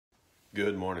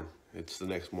Good morning. It's the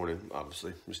next morning,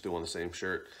 obviously. I'm still on the same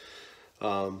shirt.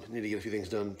 Need to get a few things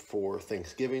done for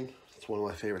Thanksgiving. It's one of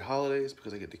my favorite holidays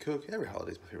because I get to cook. Every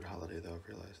holiday is my favorite holiday, though. I've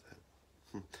realized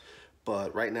that.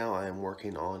 But right now I am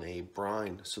working on a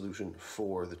brine solution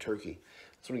for the turkey.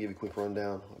 So I'm going to give you a quick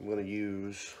rundown. I'm going to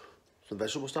use some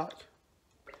vegetable stock,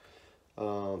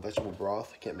 vegetable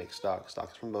broth. I can't make stock.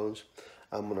 Stock is from bones.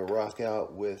 I'm going to rock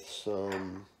out with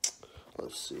some,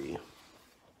 let's see,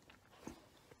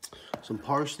 some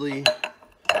parsley,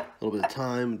 a little bit of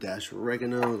thyme, dash of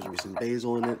oregano, there's going to be some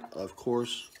basil in it, of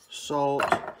course, salt,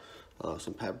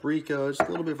 some paprika, just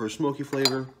a little bit for a smoky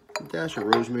flavor, a dash of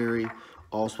rosemary,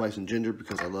 allspice and ginger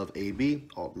because I love AB,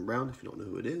 Alton Brown, if you don't know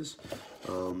who it is.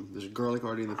 There's garlic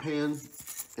already in the pan,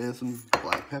 and some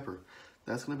black pepper.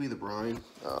 That's going to be the brine.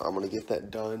 I'm going to get that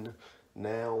done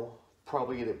now,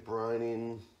 probably get it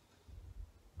brining,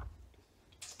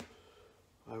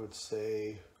 I would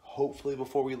say, hopefully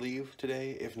before we leave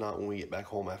today. If not, when we get back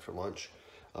home after lunch,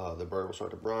 the bird will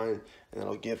start to brine, and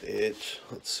I'll give it,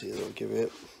 let's see, I'll give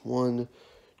it 1-2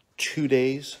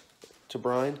 days to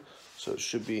brine, so it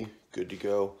should be good to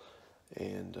go.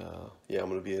 And yeah, I'm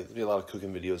gonna be a lot of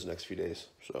cooking videos the next few days,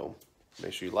 so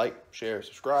make sure you like, share,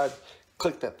 subscribe,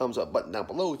 click that thumbs up button down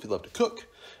below if you love to cook,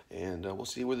 and we'll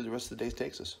see where the rest of the day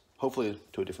takes us. Hopefully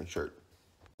to a different shirt.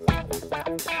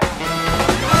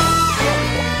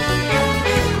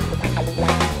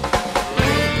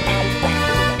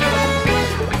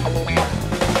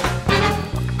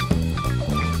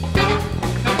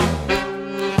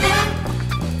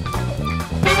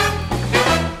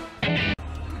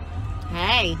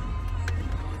 Hey.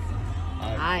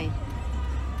 Hi.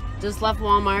 Just left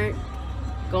Walmart,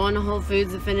 going to Whole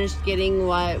Foods and finished getting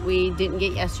what we didn't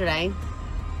get yesterday.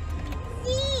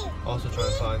 Also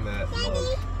trying to find that mug.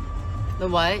 The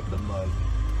what? The mug.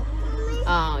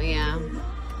 Oh, yeah.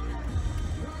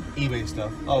 eBay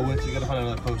stuff. Oh, wait, so you gotta find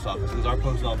another post office because our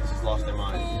post office has lost their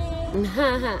mind.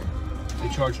 They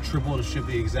charge triple to ship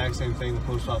the exact same thing. The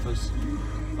post office,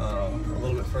 a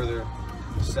little bit further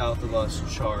south of us,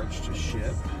 charged to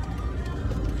ship.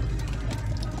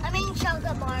 I mean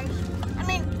chocolate bars. I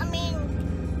mean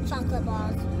chocolate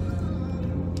bars.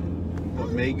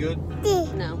 What, made good?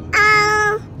 No.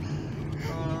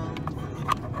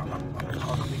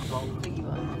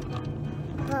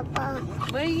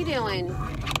 What are you doing?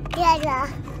 Yeah.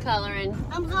 Coloring.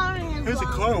 I'm coloring as Here's well.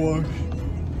 a car wash.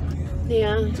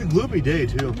 Yeah. It's a gloomy day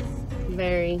too.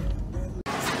 Very. You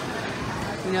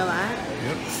know that?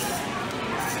 Yep.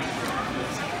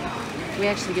 We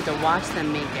actually get to watch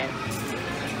them make it.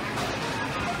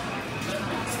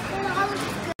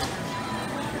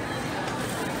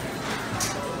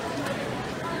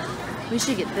 We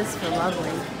should get this for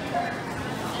Lovely.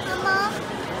 Mama,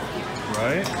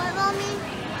 Right? what, Mommy?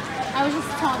 I was just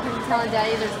telling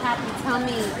Daddy there's Happy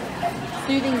Tummy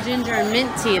Soothing Ginger and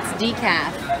Mint Tea. It's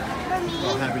decaf. For me?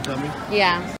 Oh, happy tummy?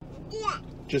 Yeah. Yeah.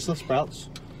 Just the Sprouts?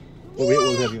 What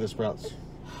we have the Sprouts?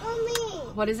 Mommy.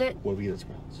 What is it? What do we get at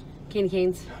Sprouts? Candy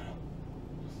canes.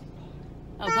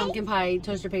 Oh, pumpkin pie,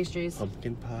 toaster pastries.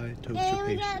 Pumpkin pie, toaster And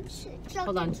we pastries. got chocolate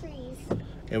Hold on. trees.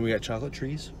 And we got chocolate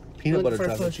trees. Peanut Look butter for a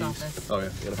chocolate post cheese. office. Oh yeah,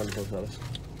 you gotta find the post office.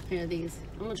 Here are these.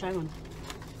 I'm gonna try one.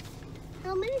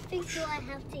 How many things do I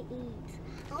have to eat?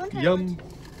 I want to try Yum. one.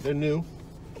 They're new.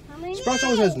 How many? Sprouts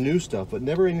always has new stuff, but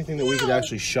never anything that we could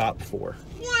actually shop for.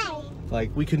 Yay.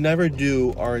 Like, we could never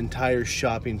do our entire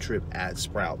shopping trip at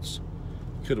Sprouts,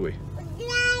 could we?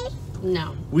 Yay.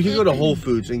 No. We could go to Whole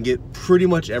Foods and get pretty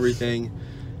much everything.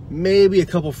 Maybe a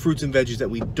couple fruits and veggies that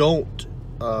we don't,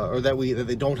 or that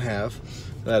they don't have,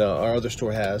 that our other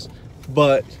store has.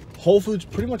 But Whole Foods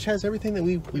pretty much has everything that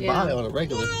we Yeah. buy on a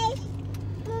regular. Mommy.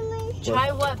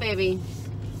 Try what, baby?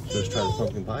 Just try the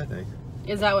pumpkin pie thing.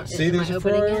 Is that what? See, am there's I a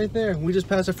opening Ferrari it? right there. We just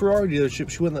passed a Ferrari dealership.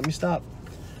 She wouldn't let me stop.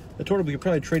 I told her we could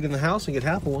probably trade in the house and get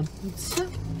half of one.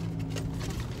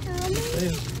 How many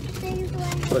things do I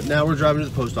have? But now we're driving to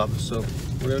the post office, so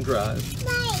we're gonna drive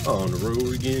Yay. on the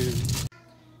road again.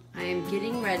 I am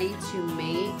getting ready to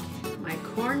make my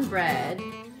cornbread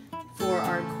for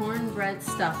our cornbread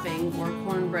stuffing or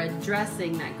cornbread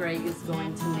dressing that Greg is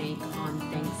going to make on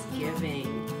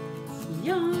Thanksgiving.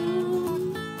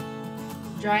 Yum!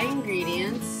 Dry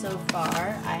ingredients so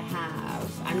far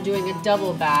I'm doing a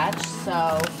double batch,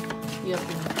 so you have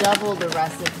to double the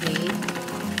recipe.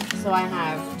 So I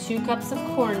have 2 cups of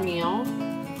cornmeal,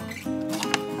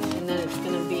 and then it's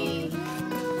going to be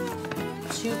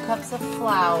 2 cups of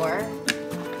flour.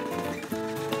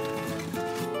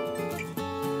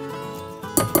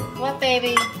 What,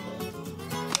 baby?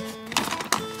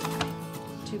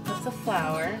 2 cups of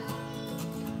flour.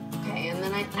 Okay, and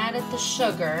then I added the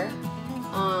sugar.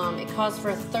 It calls for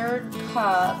a 1/3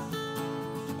 cup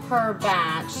per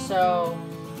batch. So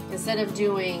instead of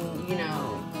doing, you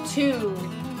know, 2,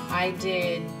 I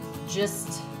did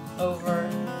just over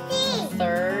a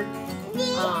 1/3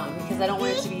 because I don't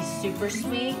want it to be super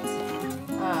sweet.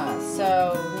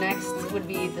 So next would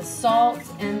be the salt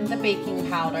and the baking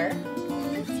powder.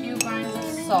 A few grains of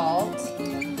salt.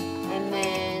 And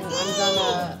then I'm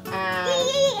gonna add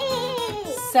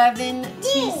 7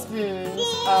 teaspoons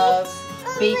of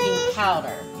baking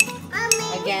powder.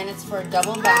 Again, it's for a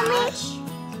double batch.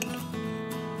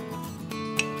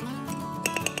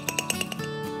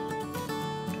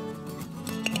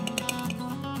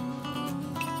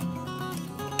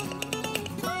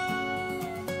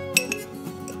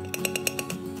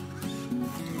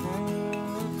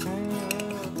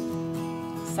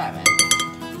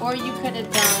 Or you could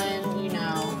have done, you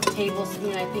know, a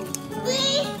tablespoon. I think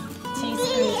 3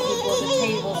 teaspoons equals a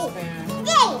tablespoon.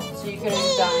 So you could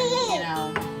have done, you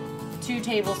know, 2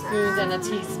 tablespoons and a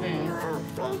teaspoon.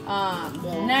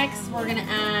 Next, we're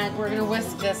gonna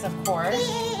whisk this, of course,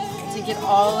 to get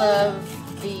all of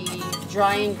the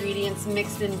dry ingredients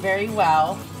mixed in very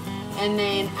well. And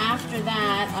then after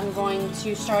that, I'm going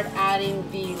to start adding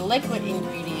the liquid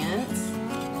ingredients,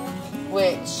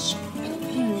 which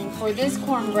for this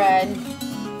cornbread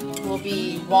will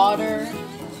be water,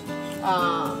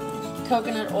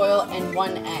 coconut oil, and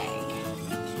 1 egg.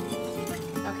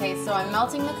 Okay, so I'm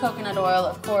melting the coconut oil.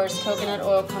 Of course, coconut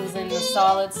oil comes in the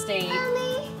solid state,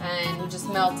 and you just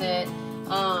melt it.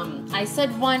 I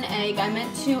said 1 egg. I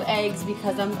meant 2 eggs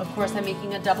because of course I'm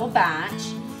making a double batch.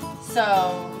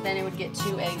 So then it would get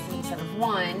 2 eggs instead of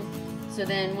 1. So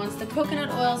then once the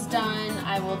coconut oil's done,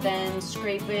 I will then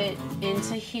scrape it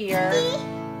into here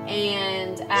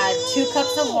and add 2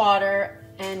 cups of water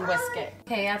and whisk it.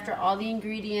 Okay, after all the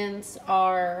ingredients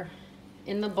are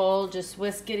in the bowl, just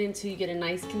whisk it until you get a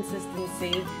nice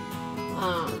consistency.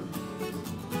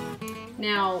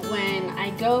 Now when I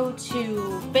go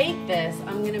to bake this,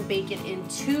 I'm gonna bake it in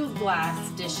 2 glass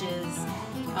dishes,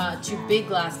 2 big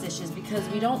glass dishes, because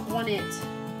we don't want it,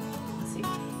 let's see,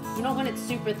 we don't want it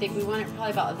super thick. We want it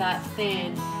probably about that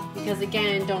thin, because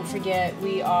again, don't forget,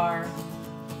 we are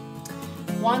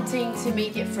wanting to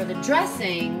make it for the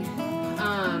dressing.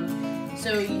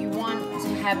 So you want to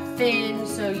have thin,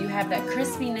 so you have that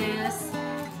crispiness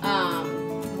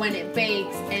when it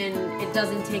bakes, and it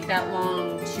doesn't take that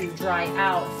long to dry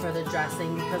out for the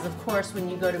dressing, because of course when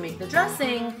you go to make the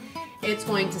dressing, it's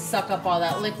going to suck up all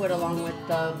that liquid along with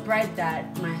the bread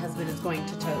that my husband is going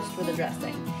to toast for the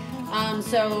dressing.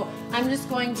 So I'm just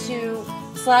going to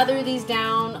slather these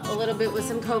down a little bit with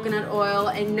some coconut oil.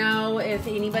 And no, if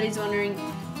anybody's wondering,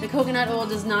 the coconut oil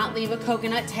does not leave a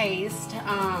coconut taste.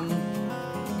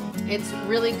 It's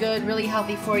really good, really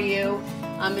healthy for you,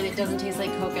 and it doesn't taste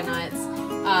like coconuts.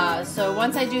 So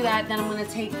once I do that, then I'm going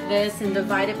to take this and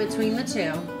divide it between the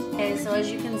 2. Okay, so as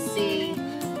you can see,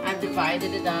 I've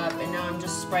divided it up, and now I'm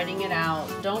just spreading it out.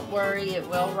 Don't worry, it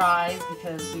will rise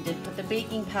because we did put the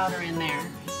baking powder in there.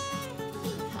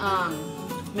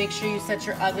 Make sure you set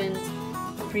your oven,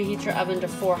 preheat your oven to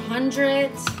 400.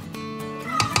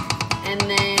 And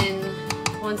then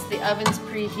once the oven's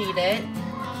preheated,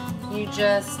 you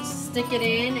just stick it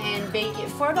in and bake it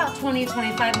for about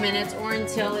 20-25 minutes, or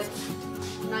until it's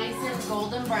nice and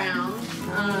golden brown.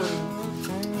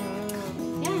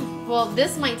 Yeah, well,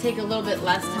 this might take a little bit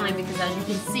less time because as you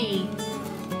can see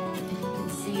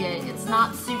it's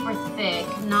not super thick,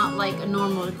 not like a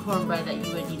normal cornbread that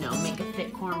you would, you know, make a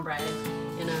thick cornbread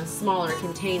in a smaller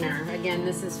container. Again,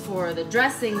 this is for the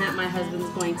dressing that my husband's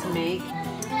going to make.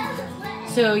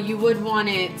 So you would want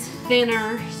it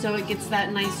thinner so it gets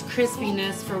that nice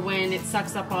crispiness for when it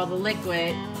sucks up all the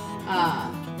liquid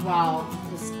while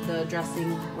the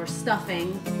dressing or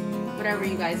stuffing, whatever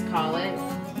you guys call it.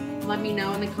 Let me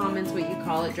know in the comments what you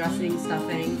call it, dressing,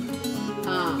 stuffing.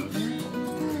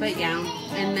 But yeah,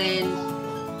 and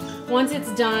then once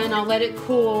it's done, I'll let it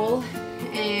cool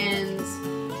and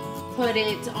put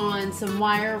it on some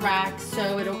wire racks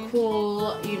so it'll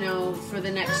cool, you know, for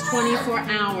the next 24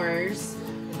 hours.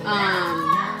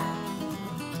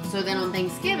 So then on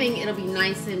Thanksgiving, it'll be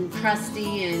nice and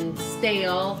crusty and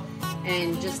stale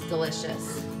and just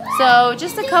delicious. So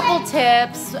just a couple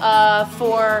tips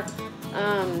for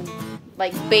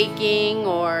like baking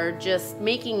or just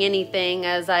making anything,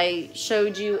 as I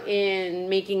showed you in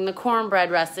making the cornbread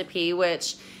recipe,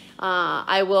 which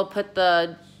I will put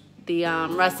the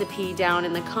recipe down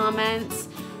in the comments.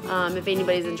 If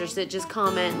anybody's interested, just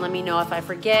comment and let me know if I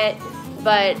forget.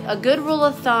 But a good rule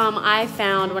of thumb I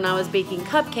found when I was baking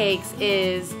cupcakes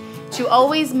is to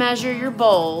always measure your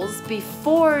bowls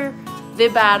before the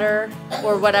batter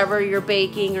or whatever you're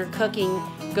baking or cooking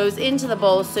goes into the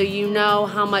bowl, so you know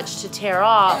how much to tear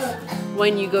off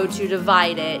when you go to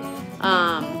divide it.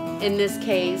 In this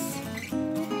case,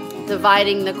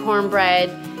 dividing the cornbread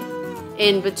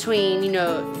in between, you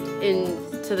know,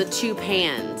 into the two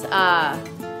pans.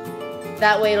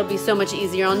 That way it'll be so much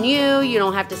easier on you. You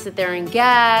don't have to sit there and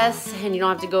guess, and you don't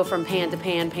have to go from pan to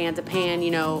pan, you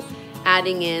know,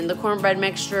 adding in the cornbread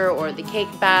mixture or the cake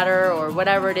batter or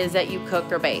whatever it is that you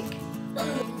cook or bake.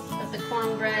 Put the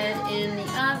cornbread in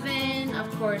the oven.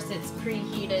 Of course, it's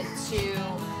preheated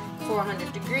to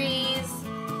 400 degrees,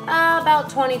 about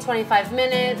 20-25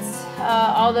 minutes,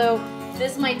 although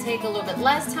this might take a little bit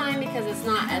less time because it's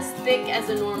not as thick as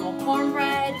a normal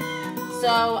cornbread.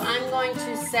 So I'm going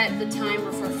to set the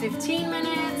timer for 15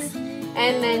 minutes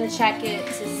and then check it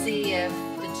to see if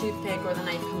the toothpick or the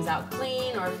knife comes out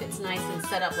clean, or if it's nice and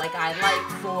set up like I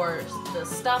like for the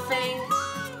stuffing,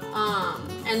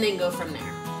 and then go from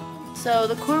there. So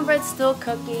the cornbread's still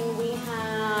cooking.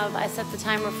 I set the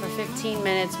timer for 15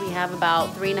 minutes. We have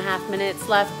about 3.5 minutes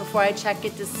left before I check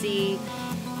it to see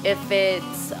if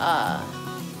it's how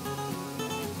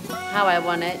I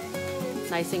want it,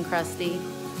 nice and crusty.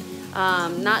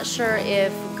 Not sure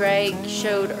if Greg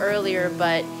showed earlier,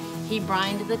 but he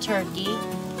brined the turkey.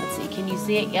 Let's see, can you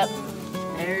see it? Yep,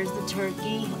 there's the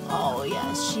turkey. Oh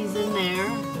yes, she's in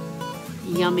there.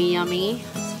 Yummy, yummy.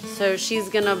 So she's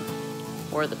gonna,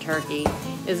 or the turkey,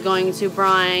 is going to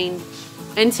brine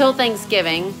until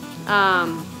Thanksgiving.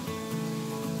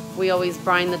 We always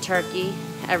brine the turkey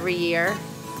every year.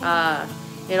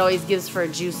 It always gives for a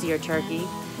juicier turkey.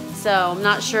 So I'm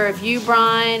not sure if you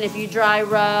brine, if you dry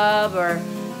rub, or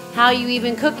how you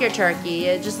even cook your turkey.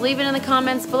 Just leave it in the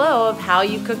comments below of how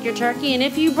you cook your turkey, and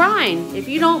if you brine, if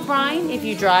you don't brine, if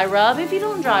you dry rub, if you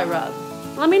don't dry rub.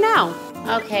 Let me know.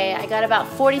 Okay, I got about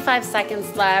 45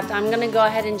 seconds left. I'm gonna go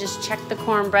ahead and just check the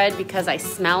cornbread because I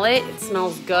smell it. It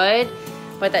smells good,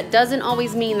 but that doesn't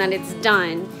always mean that it's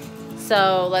done.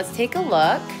 So let's take a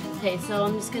look. Okay, so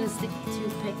I'm just gonna stick the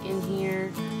toothpick in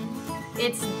here.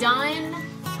 It's done.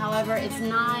 However, it's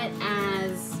not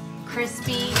as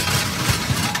crispy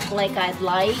like I'd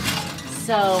like.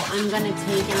 So I'm gonna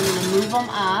take and I'm gonna move them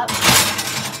up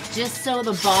just so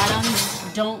the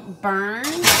bottoms don't burn,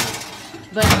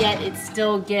 but yet it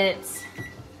still gets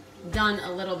done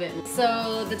a little bit.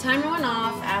 So the timer went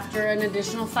off after an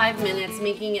additional 5 minutes,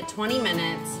 making it 20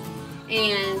 minutes,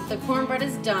 and the cornbread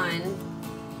is done.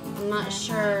 I'm not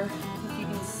sure if you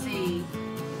can see.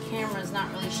 The camera's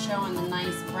not really showing the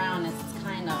nice brownness. It's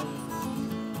kind of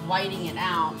whiting it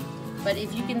out. But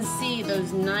if you can see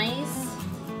those nice,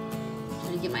 I'm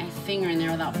trying to get my finger in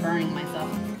there without burning myself,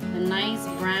 the nice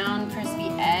brown crispy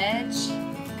edge.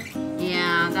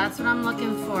 Yeah, that's what I'm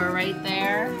looking for right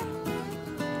there.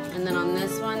 And then on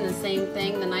this one, the same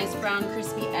thing, the nice brown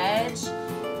crispy edge.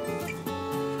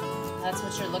 That's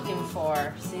what you're looking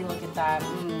for. See, look at that.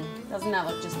 Doesn't that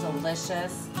look just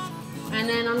delicious? And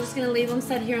then I'm just gonna leave them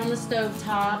set here on the stove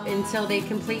top until they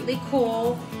completely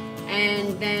cool.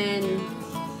 And then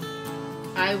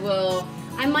I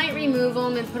might remove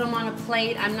them and put them on a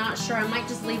plate. I'm not sure. I might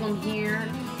just leave them here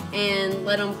and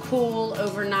let them cool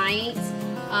overnight.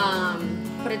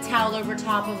 Put a towel over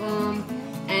top of them,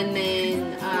 and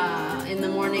then in the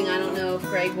morning, I don't know if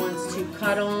Greg wants to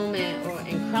cut them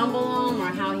and crumble them, or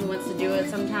how he wants to do it.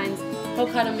 Sometimes he'll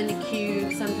cut them into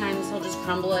cubes, sometimes he'll just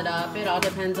crumble it up. It all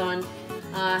depends on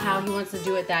how he wants to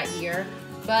do it that year.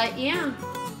 But yeah,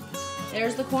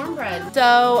 there's the cornbread.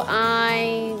 So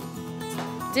I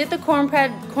did the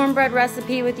cornbread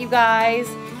recipe with you guys.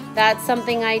 That's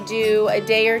something I do a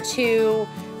day or two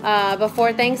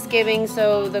before Thanksgiving,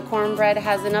 so the cornbread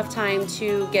has enough time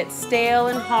to get stale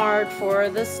and hard for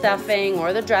the stuffing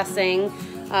or the dressing,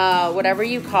 whatever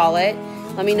you call it.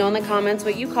 Let me know in the comments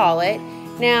what you call it.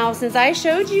 Now, since I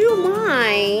showed you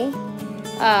my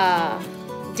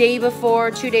day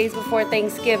before, 2 days before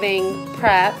Thanksgiving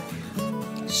prep,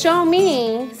 show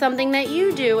me something that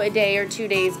you do a day or 2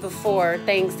 days before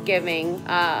Thanksgiving,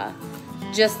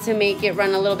 just to make it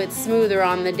run a little bit smoother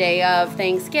on the day of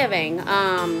Thanksgiving.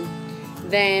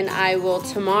 Then I will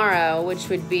tomorrow, which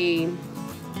would be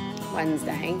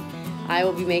Wednesday, I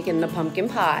will be making the pumpkin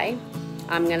pie.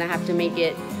 I'm gonna have to make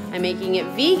it, I'm making it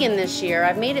vegan this year.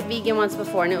 I've made it vegan once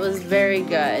before and it was very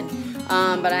good.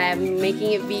 But I am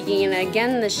making it vegan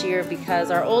again this year because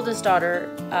our oldest daughter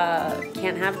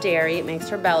can't have dairy. It makes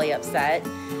her belly upset.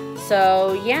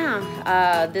 So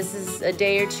yeah, this is a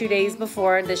day or 2 days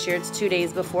before. This year it's 2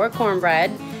 days before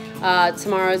cornbread.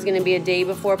 Tomorrow is going to be a day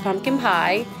before pumpkin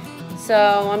pie.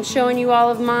 So I'm showing you all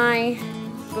of my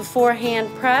beforehand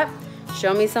prep.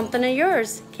 Show me something of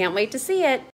yours. Can't wait to see it.